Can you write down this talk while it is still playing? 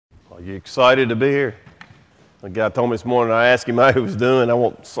Are you excited to be here? The guy told me this morning, I asked him how he was doing. I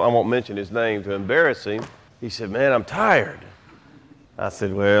won't mention his name to embarrass him. He said, man, I'm tired. I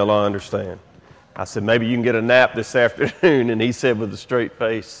said, well, I understand. I said, maybe you can get a nap this afternoon. And he said with a straight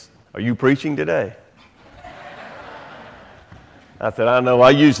face, are you preaching today? I said, I know, I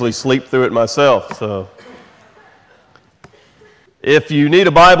usually sleep through it myself. So if you need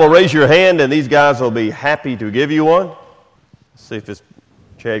a Bible, raise your hand and these guys will be happy to give you one. Let's see if this,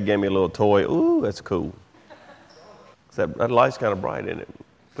 Chad gave me a little toy. Ooh, that's cool. That light's kind of bright in it.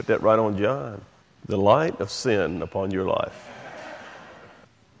 Put that right on John. The light of sin upon your life.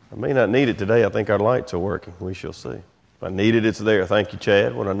 I may not need it today. I think our lights are working. We shall see. If I need it, it's there. Thank you,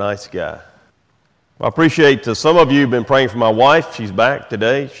 Chad. What a nice guy. I appreciate some of you have been praying for my wife. She's back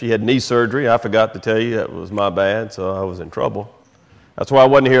today. She had knee surgery. I forgot to tell you. That was my bad, so I was in trouble. That's why I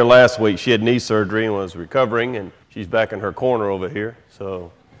wasn't here last week. She had knee surgery and was recovering, and she's back in her corner over here.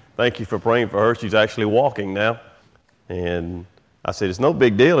 So thank you for praying for her. She's actually walking now. And I said, it's no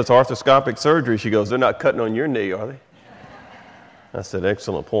big deal. It's arthroscopic surgery. She goes, they're not cutting on your knee, are they? I said,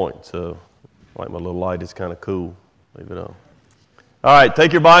 excellent point. So, like my little light is kind of cool. Leave it on. All right,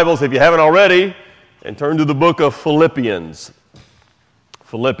 take your Bibles, if you haven't already, and turn to the book of Philippians.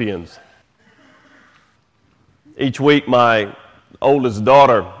 Philippians. Each week, my oldest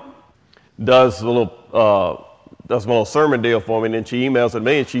daughter does a little sermon deal for me, and then she emails it to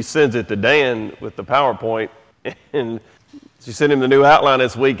me, and she sends it to Dan with the PowerPoint. And she sent him the new outline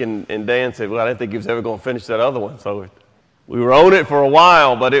this week, and Dan said, well, I didn't think he was ever going to finish that other one. So we were on it for a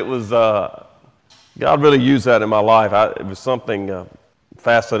while, but it was, God really used that in my life. It was something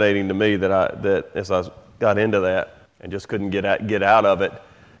fascinating to me that as I got into that and just couldn't get out of it.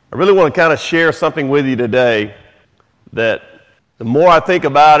 I really want to kind of share something with you today that the more I think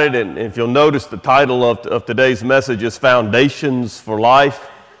about it, and if you'll notice the title of today's message is Foundations for Life.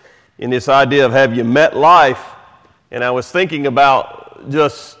 In this idea of have you met life, and I was thinking about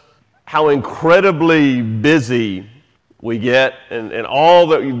just how incredibly busy we get and all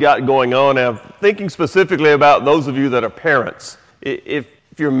that you've got going on. And I'm thinking specifically about those of you that are parents. If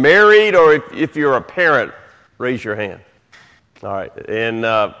you're married or if you're a parent, raise your hand. All right. And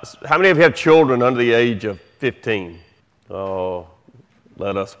how many of you have children under the age of 15? Oh,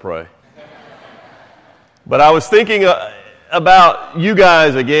 let us pray. But I was thinking about you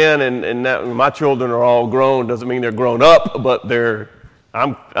guys again, and my children are all grown. Doesn't mean they're grown up, but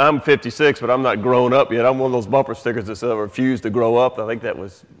I'm 56, but I'm not grown up yet. I'm one of those bumper stickers that says refuse to grow up. I think that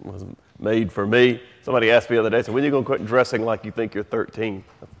was made for me. Somebody asked me the other day, said, when are you going to quit dressing like you think you're 13?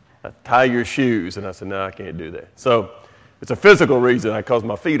 Tie your shoes. And I said, no, I can't do that. So it's a physical reason, because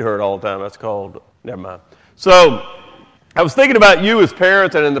my feet hurt all the time. That's called, never mind. So I was thinking about you as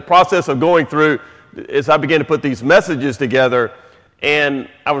parents, and in the process of going through, as I began to put these messages together, and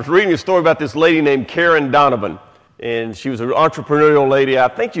I was reading a story about this lady named Karen Donovan, and she was an entrepreneurial lady. I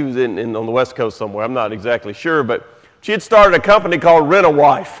think she was on the West Coast somewhere. I'm not exactly sure, but she had started a company called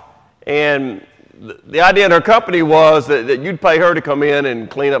Rent-A-Wife, and the idea in her company was that you'd pay her to come in and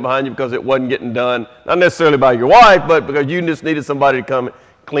clean up behind you because it wasn't getting done, not necessarily by your wife, but because you just needed somebody to come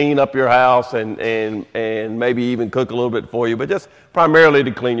clean up your house and maybe even cook a little bit for you, but just primarily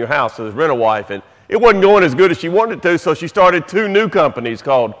to clean your house. So it was Rent-A-Wife, and it wasn't going as good as she wanted it to, so she started two new companies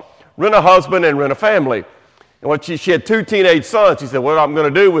called Rent-A-Husband and Rent-A-Family. And she had two teenage sons. She said, what I'm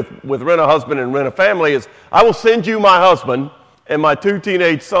going to do with Rent-A-Husband and Rent-A-Family is I will send you my husband and my two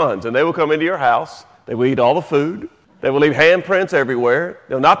teenage sons, and they will come into your house. They will eat all the food. They will leave handprints everywhere.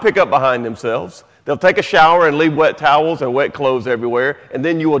 They'll not pick up behind themselves. They'll take a shower and leave wet towels and wet clothes everywhere, and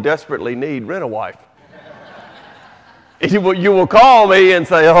then you will desperately need Rent-A-Wife. You will call me and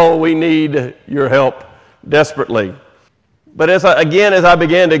say, oh, we need your help desperately. But as I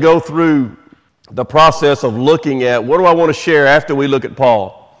began to go through the process of looking at what do I want to share after we look at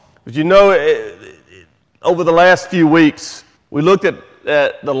Paul. But you know, over the last few weeks, we looked at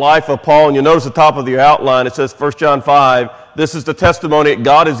the life of Paul, and you notice the top of your outline, it says 1 John 5, this is the testimony that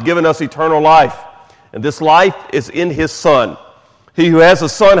God has given us eternal life, and this life is in his Son. He who has the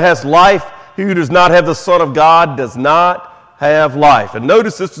Son has life. He who does not have the Son of God does not have life. And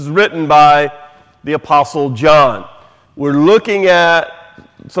notice this is written by the Apostle John. We're looking at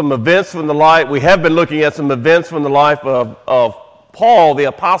some events from the life. We have been looking at some events from the life of Paul, the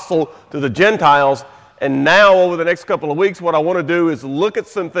apostle to the Gentiles. And now, over the next couple of weeks, what I want to do is look at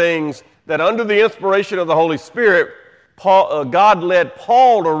some things that under the inspiration of the Holy Spirit, God led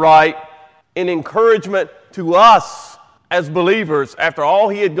Paul to write in encouragement to us as believers after all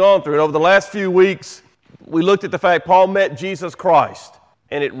he had gone through. And over the last few weeks, we looked at the fact Paul met Jesus Christ,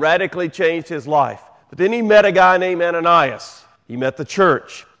 and it radically changed his life. But then he met a guy named Ananias. He met the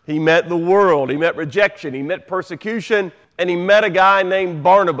church. He met the world. He met rejection. He met persecution. And he met a guy named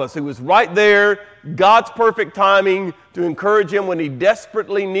Barnabas who was right there, God's perfect timing to encourage him when he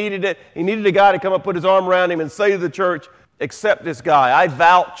desperately needed it. He needed a guy to come up, put his arm around him and say to the church, accept this guy. I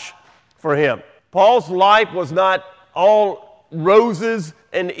vouch for him. Paul's life was not all roses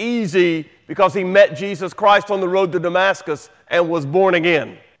and easy because he met Jesus Christ on the road to Damascus and was born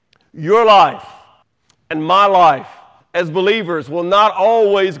again. Your life and my life as believers will not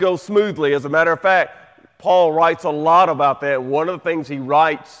always go smoothly. As a matter of fact, Paul writes a lot about that. One of the things he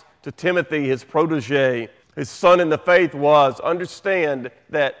writes to Timothy, his protege, his son in the faith, was understand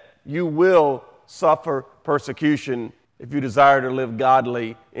that you will suffer persecution if you desire to live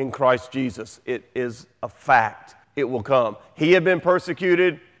godly in Christ Jesus. It is a fact. It will come. He had been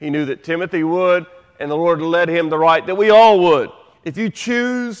persecuted. He knew that Timothy would, and the Lord led him the right that we all would. If you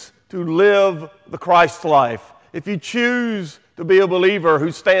choose to live the Christ life, if you choose to be a believer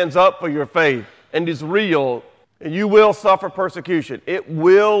who stands up for your faith and is real, and you will suffer persecution. It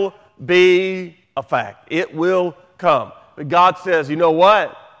will be a fact. It will come. But God says, you know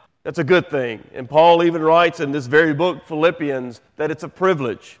what? That's a good thing. And Paul even writes in this very book, Philippians, that it's a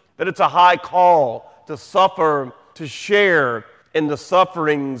privilege, that it's a high call to suffer, to share in the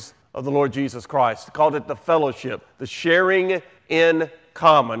sufferings of the Lord Jesus Christ. He called it the fellowship, the sharing in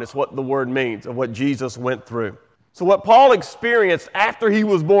common is what the word means, of what Jesus went through. So what Paul experienced after he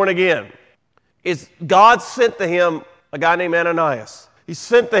was born again is God sent to him a guy named Ananias. He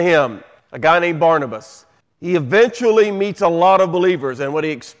sent to him a guy named Barnabas. He eventually meets a lot of believers, and what he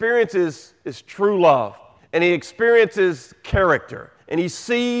experiences is true love, and he experiences character, and he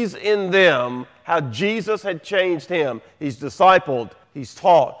sees in them how Jesus had changed him. He's discipled, he's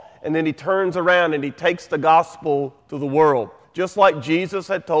taught, and then he turns around and he takes the gospel to the world, just like Jesus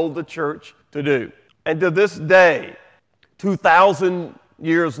had told the church to do. And to this day, 2,000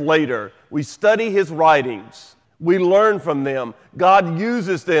 years later, we study his writings. We learn from them. God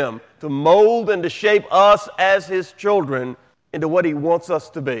uses them to mold and to shape us as his children into what he wants us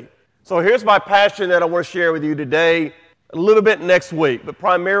to be. So here's my passion that I want to share with you today, a little bit next week, but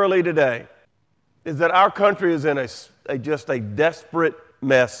primarily today, is that our country is in just a desperate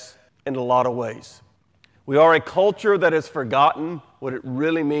mess in a lot of ways. We are a culture that has forgotten what it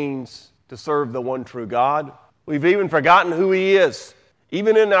really means to serve the one true God. We've even forgotten who he is.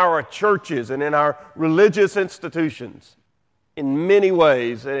 Even in our churches and in our religious institutions, in many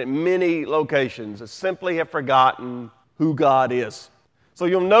ways and in many locations, simply have forgotten who God is. So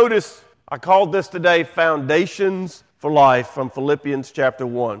you'll notice I called this today Foundations for Life from Philippians chapter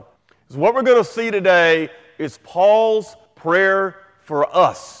 1. So what we're going to see today is Paul's prayer for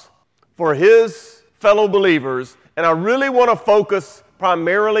us, for his fellow believers, and I really want to focus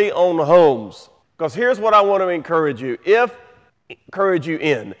primarily on homes, because here's what I want to encourage you. If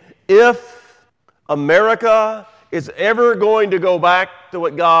America is ever going to go back to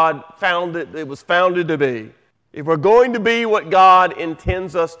what God it was founded to be, if we're going to be what God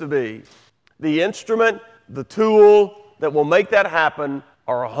intends us to be, the instrument, the tool that will make that happen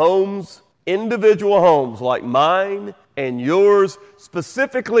are homes, individual homes like mine and yours,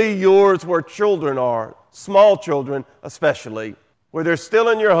 specifically yours where children are, small children especially, where they're still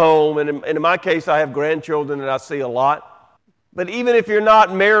in your home. And in my case, I have grandchildren that I see a lot. But even if you're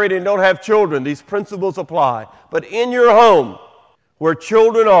not married and don't have children, these principles apply. But in your home, where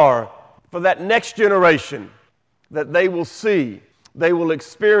children are, for that next generation, that they will see, they will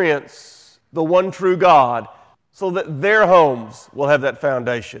experience the one true God, so that their homes will have that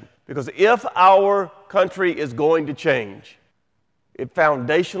foundation. Because if our country is going to change, it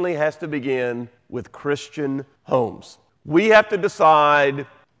foundationally has to begin with Christian homes. We have to decide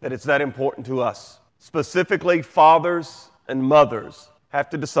that it's that important to us. Specifically, fathers and mothers have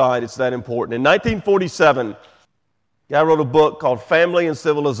to decide it's that important. In 1947, a guy wrote a book called Family and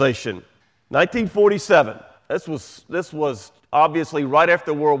Civilization. 1947, this was obviously right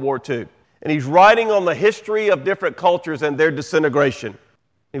after World War II. And he's writing on the history of different cultures and their disintegration.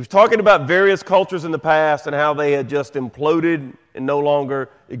 He was talking about various cultures in the past and how they had just imploded and no longer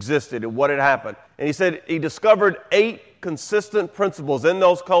existed and what had happened. And he said he discovered 8 consistent principles in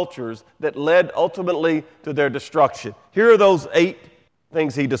those cultures that led ultimately to their destruction. Here are those 8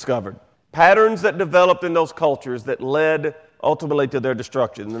 things he discovered. Patterns that developed in those cultures that led ultimately to their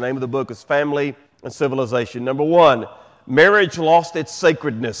destruction. The name of the book is Family and Civilization. Number 1, marriage lost its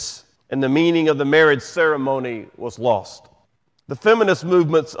sacredness, and the meaning of the marriage ceremony was lost. The feminist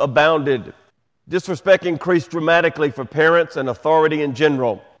movements abounded. Disrespect increased dramatically for parents and authority in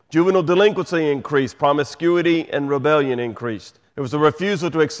general. Juvenile delinquency increased. Promiscuity and rebellion increased. There was a refusal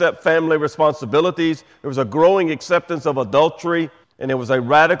to accept family responsibilities. There was a growing acceptance of adultery and there was a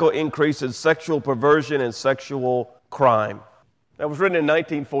radical increase in sexual perversion and sexual crime. That was written in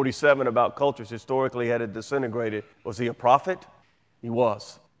 1947 about cultures historically had it disintegrated. Was he a prophet? He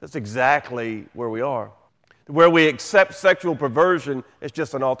was. That's exactly where we are. Where we accept sexual perversion as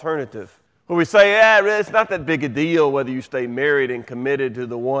just an alternative. Where we say, it's not that big a deal whether you stay married and committed to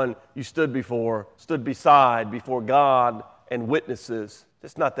the one you stood beside before God and witnesses.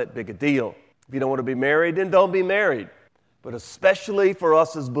 It's not that big a deal. If you don't want to be married, then don't be married. But especially for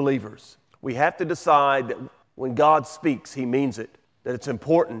us as believers, we have to decide that when God speaks, He means it, that it's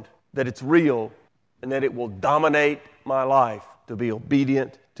important, that it's real, and that it will dominate my life to be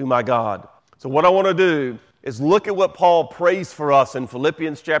obedient to my God. So what I want to do is look at what Paul prays for us in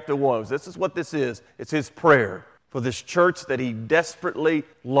Philippians chapter 1. This is what this is. It's his prayer for this church that he desperately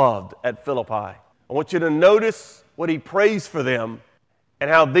loved at Philippi. I want you to notice what he prays for them and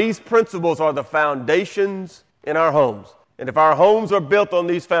how these principles are the foundations in our homes. And if our homes are built on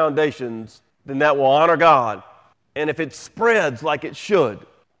these foundations, then that will honor God. And if it spreads like it should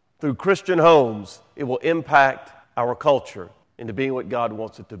through Christian homes, it will impact our culture into being what God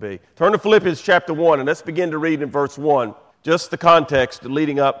wants it to be. Turn to Philippians chapter 1, and let's begin to read in verse 1, just the context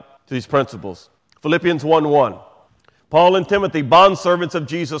leading up to these principles. Philippians 1:1. Paul and Timothy, bondservants of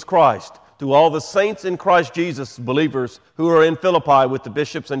Jesus Christ, to all the saints in Christ Jesus, believers who are in Philippi with the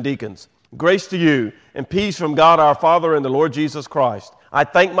bishops and deacons. Grace to you and peace from God our Father and the Lord Jesus Christ. I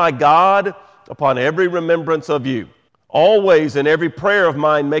thank my God upon every remembrance of you, always in every prayer of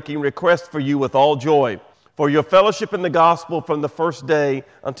mine making request for you with all joy, for your fellowship in the gospel from the first day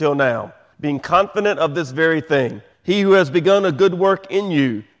until now, being confident of this very thing. He who has begun a good work in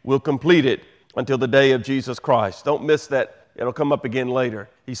you will complete it until the day of Jesus Christ. Don't miss that. It'll come up again later.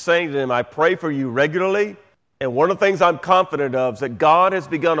 He's saying to them, I pray for you regularly, and one of the things I'm confident of is that God has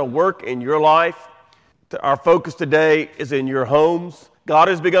begun a work in your life. Our focus today is in your homes. God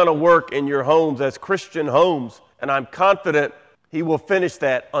has begun a work in your homes as Christian homes, and I'm confident He will finish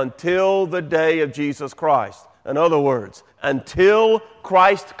that until the day of Jesus Christ. In other words, until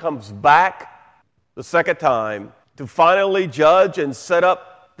Christ comes back the second time to finally judge and set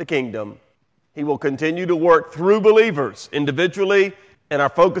up the kingdom, He will continue to work through believers individually, and our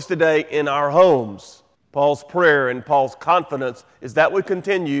focus today in our homes. Paul's prayer and Paul's confidence is that we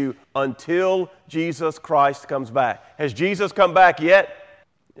continue until Jesus Christ comes back. Has Jesus come back yet?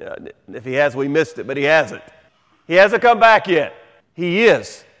 If He has, we missed it, but He hasn't. He hasn't come back yet. He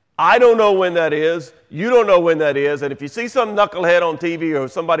is. I don't know when that is. You don't know when that is. And if you see some knucklehead on TV or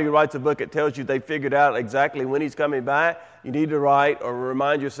somebody who writes a book that tells you they figured out exactly when He's coming back, you need to write or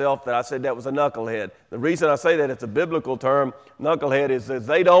remind yourself that I said that was a knucklehead. The reason I say that, it's a biblical term, knucklehead, is that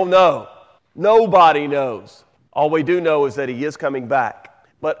they don't know. Nobody knows. All we do know is that He is coming back.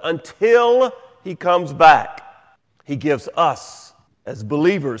 But until He comes back, He gives us as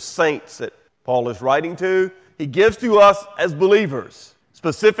believers, saints that Paul is writing to, He gives to us as believers,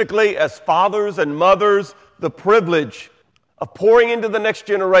 specifically as fathers and mothers, the privilege of pouring into the next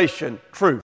generation truth.